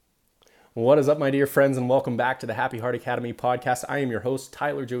What is up, my dear friends, and welcome back to the Happy Heart Academy podcast. I am your host,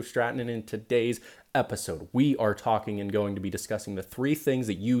 Tyler Joe Stratton, and in today's episode, we are talking and going to be discussing the 3 things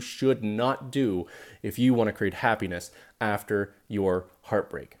that you should not do if you want to create happiness after your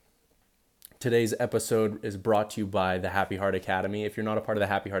heartbreak. Today's episode is brought to you by the Happy Heart Academy. If you're not a part of the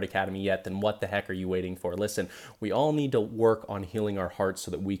Happy Heart Academy yet, then what the heck are you waiting for? Listen, we all need to work on healing our hearts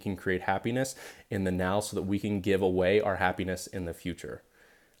so that we can create happiness in the now, so that we can give away our happiness in the future.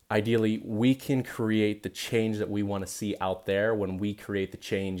 Ideally, we can create the change that we want to see out there when we create the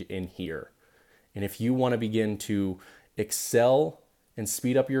change in here. And if you want to begin to excel and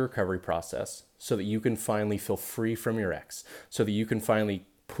speed up your recovery process so that you can finally feel free from your ex, so that you can finally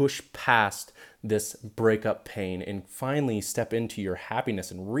push past this breakup pain and finally step into your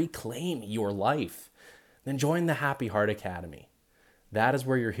happiness and reclaim your life, then join the Happy Heart Academy. That is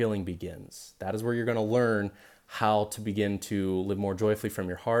where your healing begins. That is where you're going to learn how to begin to live more joyfully from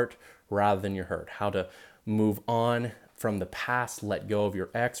your heart rather than your hurt, how to move on from the past, let go of your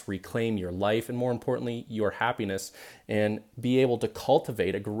ex, reclaim your life, and more importantly, your happiness, and be able to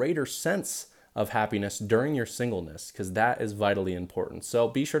cultivate a greater sense of happiness during your singleness, because that is vitally important. So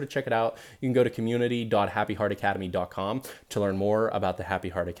be sure to check it out. You can go to community.happyheartacademy.com to learn more about the Happy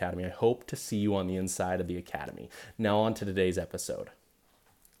Heart Academy. I hope to see you on the inside of the academy. Now on to today's episode.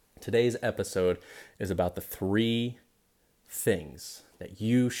 Today's episode is about the 3 things that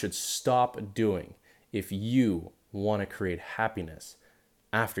you should stop doing if you want to create happiness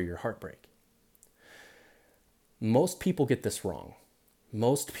after your heartbreak. Most people get this wrong.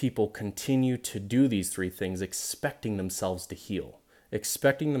 Most people continue to do these 3 things expecting themselves to heal,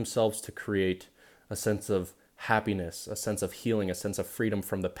 expecting themselves to create a sense of happiness, a sense of healing, a sense of freedom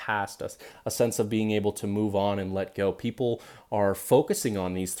from the past, a sense of being able to move on and let go. People are focusing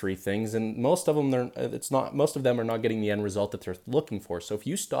on these 3 things, and most of them are not getting the end result that they're looking for. So if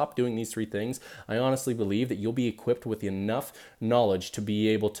you stop doing these 3 things, I honestly believe that you'll be equipped with enough knowledge to be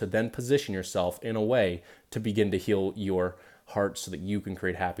able to then position yourself in a way to begin to heal your heart so that you can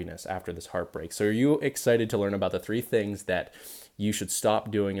create happiness after this heartbreak. So are you excited to learn about the 3 things that you should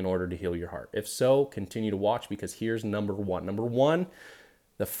stop doing in order to heal your heart? If so, continue to watch, because here's number 1. Number 1,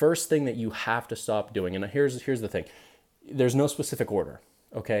 the first thing that you have to stop doing, and here's the thing. There's no specific order,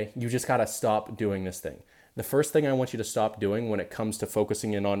 okay? You just got to stop doing this thing. The first thing I want you to stop doing when it comes to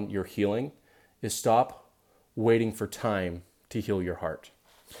focusing in on your healing is stop waiting for time to heal your heart.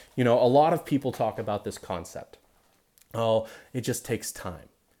 You know, a lot of people talk about this concept. Oh, it just takes time.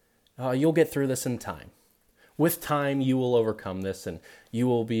 You'll get through this in time. With time, you will overcome this and you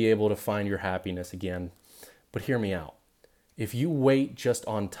will be able to find your happiness again. But hear me out. If you wait just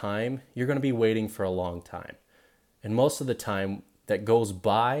on time, you're going to be waiting for a long time. And most of the time that goes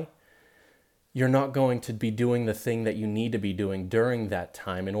by, you're not going to be doing the thing that you need to be doing during that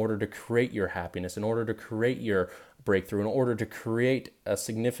time in order to create your happiness, in order to create your breakthrough, in order to create a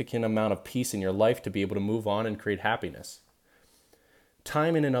significant amount of peace in your life to be able to move on and create happiness.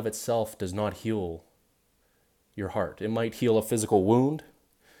 Time in and of itself does not heal your heart. It might heal a physical wound.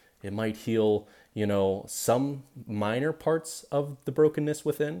 It might heal, some minor parts of the brokenness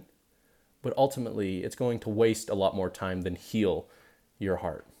within, but ultimately it's going to waste a lot more time than heal your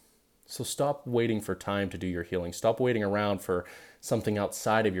heart. So stop waiting for time to do your healing. Stop waiting around for something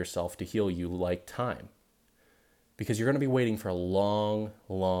outside of yourself to heal you, like time. Because you're going to be waiting for a long,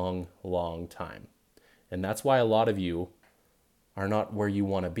 long, long time. And that's why a lot of you are not where you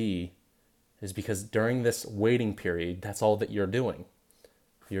want to be, is because during this waiting period, that's all that you're doing.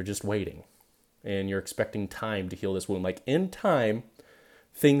 You're just waiting. And you're expecting time to heal this wound. Like, in time,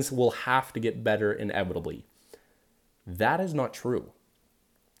 things will have to get better inevitably. That is not true.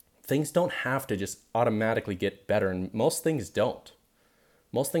 Things don't have to just automatically get better, and most things don't.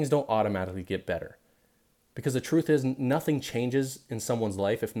 Most things don't automatically get better. Because the truth is, nothing changes in someone's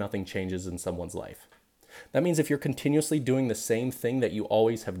life if nothing changes in someone's life. That means if you're continuously doing the same thing that you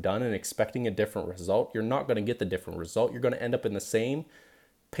always have done and expecting a different result, you're not going to get the different result. You're going to end up in the same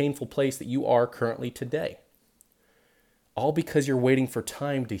painful place that you are currently today. All because you're waiting for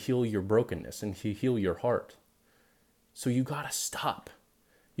time to heal your brokenness and to heal your heart. So you got to stop.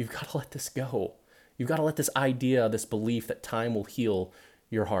 You've got to let this go. You've got to let this idea, this belief that time will heal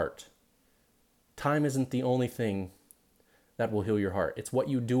your heart. Time isn't the only thing that will heal your heart. It's what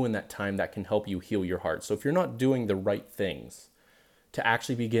you do in that time that can help you heal your heart. So if you're not doing the right things to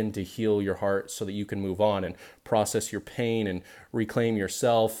actually begin to heal your heart so that you can move on and process your pain and reclaim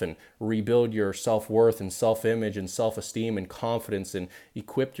yourself and rebuild your self-worth and self-image and self-esteem and confidence and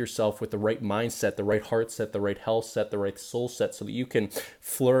equip yourself with the right mindset, the right heart set, the right health set, the right soul set, so that you can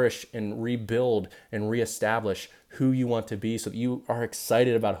flourish and rebuild and reestablish who you want to be, so that you are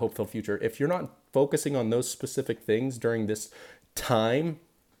excited about a hopeful future. If you're not focusing on those specific things during this time,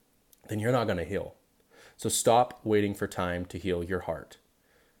 then you're not going to heal. So stop waiting for time to heal your heart.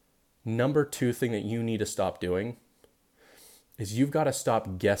 Number 2 thing that you need to stop doing is you've got to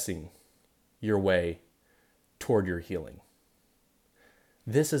stop guessing your way toward your healing.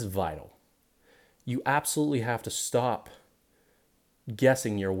 This is vital. You absolutely have to stop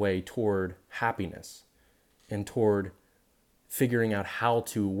guessing your way toward happiness and toward figuring out how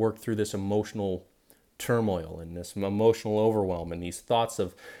to work through this emotional turmoil and this emotional overwhelm and these thoughts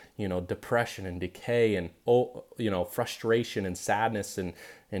of, depression and decay and, frustration and sadness and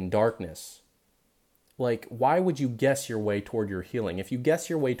darkness. Like, why would you guess your way toward your healing? If you guess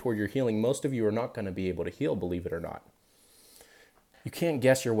your way toward your healing, most of you are not going to be able to heal, believe it or not. You can't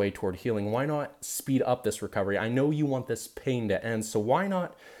guess your way toward healing. Why not speed up this recovery? I know you want this pain to end, so why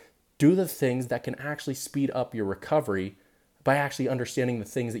not do the things that can actually speed up your recovery by actually understanding the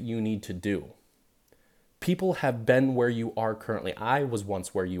things that you need to do? People have been where you are currently. I was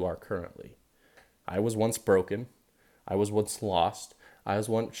once where you are currently. I was once broken. I was once lost. I was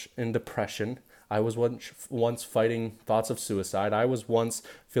once in depression. I was once fighting thoughts of suicide. I was once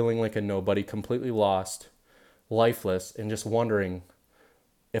feeling like a nobody, completely lost, lifeless, and just wondering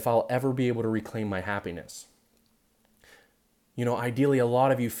if I'll ever be able to reclaim my happiness. Ideally, a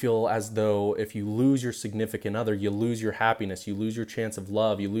lot of you feel as though if you lose your significant other, you lose your happiness, you lose your chance of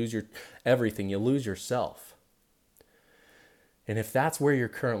love, you lose your everything, you lose yourself. And if that's where you're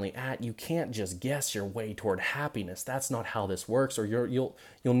currently at, you can't just guess your way toward happiness. That's not how this works, or you'll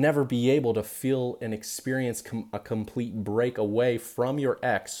never be able to feel and experience a complete break away from your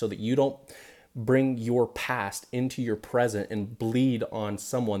ex, so that you don't bring your past into your present and bleed on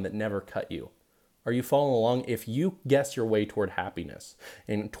someone that never cut you. Are you following along? If you guess your way toward happiness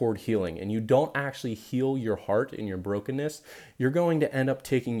and toward healing, and you don't actually heal your heart and your brokenness, you're going to end up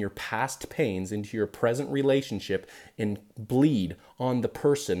taking your past pains into your present relationship and bleed on the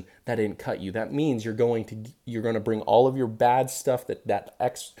person that didn't cut you. That means you're going to bring all of your bad stuff that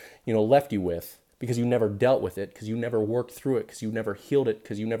ex left you with, because you never dealt with it, because you never worked through it, because you never healed it,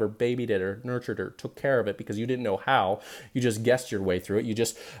 because you never babied it or nurtured it or took care of it, because you didn't know how. You just guessed your way through it. You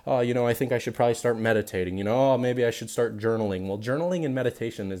just, I think I should probably start meditating. Maybe I should start journaling. Well, journaling and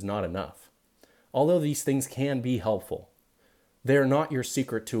meditation is not enough. Although these things can be helpful, they're not your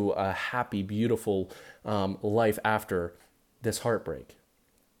secret to a happy, beautiful life after this heartbreak.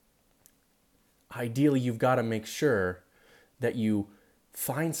 Ideally, you've got to make sure that you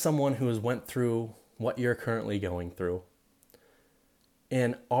find someone who has went through what you're currently going through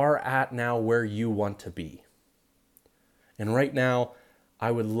and are at now where you want to be. And right now, I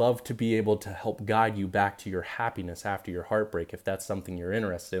would love to be able to help guide you back to your happiness after your heartbreak, if that's something you're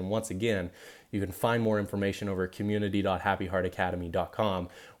interested in. Once again, you can find more information over at community.happyheartacademy.com,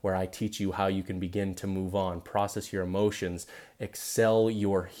 where I teach you how you can begin to move on, process your emotions, excel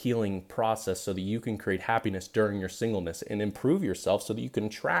your healing process so that you can create happiness during your singleness and improve yourself so that you can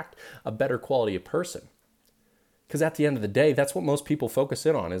attract a better quality of person. Because at the end of the day, that's what most people focus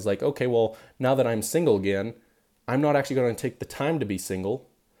in on, is like, okay, well, now that I'm single again, I'm not actually going to take the time to be single.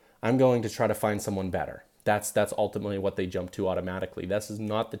 I'm going to try to find someone better. That's ultimately what they jump to automatically. This is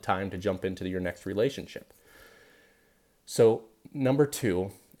not the time to jump into your next relationship. So number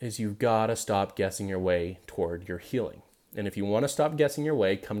 2 is you've got to stop guessing your way toward your healing. And if you want to stop guessing your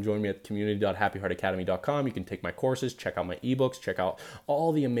way, come join me at community.happyheartacademy.com. You can take my courses, check out my ebooks, check out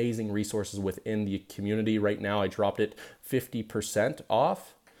all the amazing resources within the community. Right now, I dropped it 50%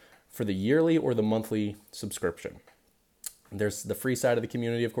 off for the yearly or the monthly subscription. There's the free side of the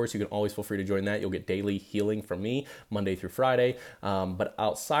community, of course. You can always feel free to join that. You'll get daily healing from me, Monday through Friday. But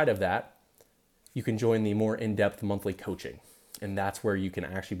outside of that, you can join the more in-depth monthly coaching. And that's where you can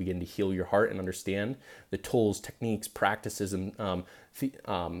actually begin to heal your heart and understand the tools, techniques, practices, and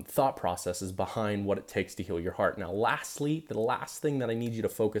thought processes behind what it takes to heal your heart. Now, lastly, the last thing that I need you to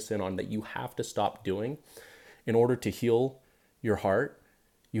focus in on that you have to stop doing in order to heal your heart,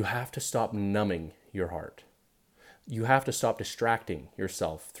 you have to stop numbing your heart. You have to stop distracting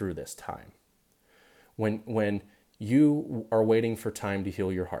yourself through this time. When you are waiting for time to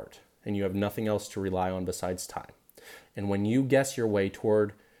heal your heart and you have nothing else to rely on besides time, and when you guess your way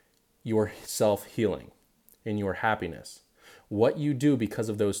toward your self-healing and your happiness, What you do because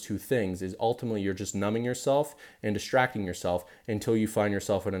of those two things is ultimately you're just numbing yourself and distracting yourself until you find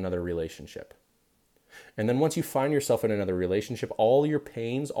yourself in another relationship. And then once you find yourself in another relationship, all your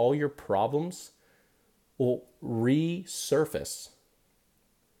pains, all your problems will resurface,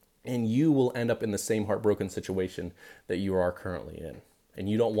 and you will end up in the same heartbroken situation that you are currently in. And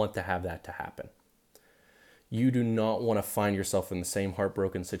you don't want to have that to happen. You do not want to find yourself in the same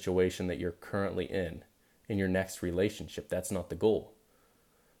heartbroken situation that you're currently in your next relationship. That's not the goal.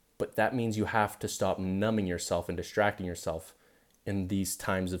 But that means you have to stop numbing yourself and distracting yourself in these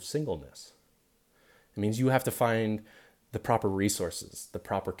times of singleness. It means you have to find the proper resources, the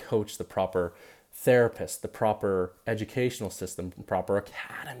proper coach, the proper therapist, the proper educational system, the proper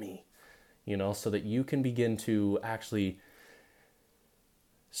academy, so that you can begin to actually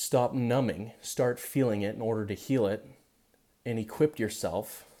stop numbing, start feeling it in order to heal it, and equip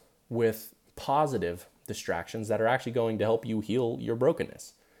yourself with positive distractions that are actually going to help you heal your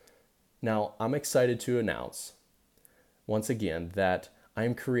brokenness. Now, I'm excited to announce once again that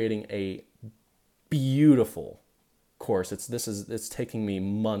I'm creating a beautiful course. It's taking me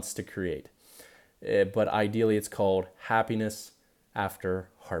months to create, but ideally it's called Happiness After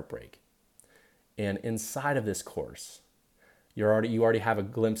Heartbreak. And inside of this course, you already have a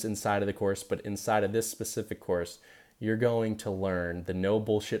glimpse inside of the course, but inside of this specific course, you're going to learn the no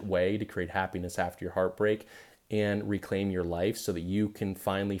bullshit way to create happiness after your heartbreak and reclaim your life so that you can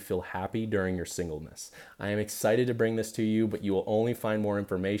finally feel happy during your singleness. I am excited to bring this to you, but you will only find more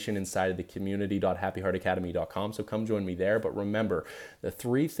information inside of the community.happyheartacademy.com. So come join me there. But remember, the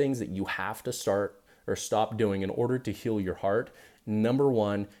 3 things that you have to start or stop doing in order to heal your heart. Number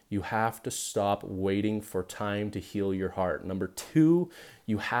 1, you have to stop waiting for time to heal your heart. Number 2,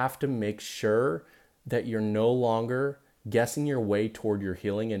 you have to make sure that you're no longer guessing your way toward your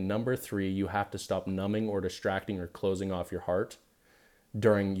healing. And number 3, you have to stop numbing or distracting or closing off your heart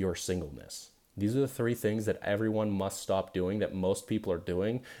during your singleness. These are the 3 things that everyone must stop doing, that most people are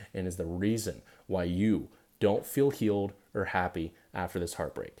doing, and is the reason why you don't feel healed or happy after this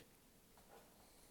heartbreak.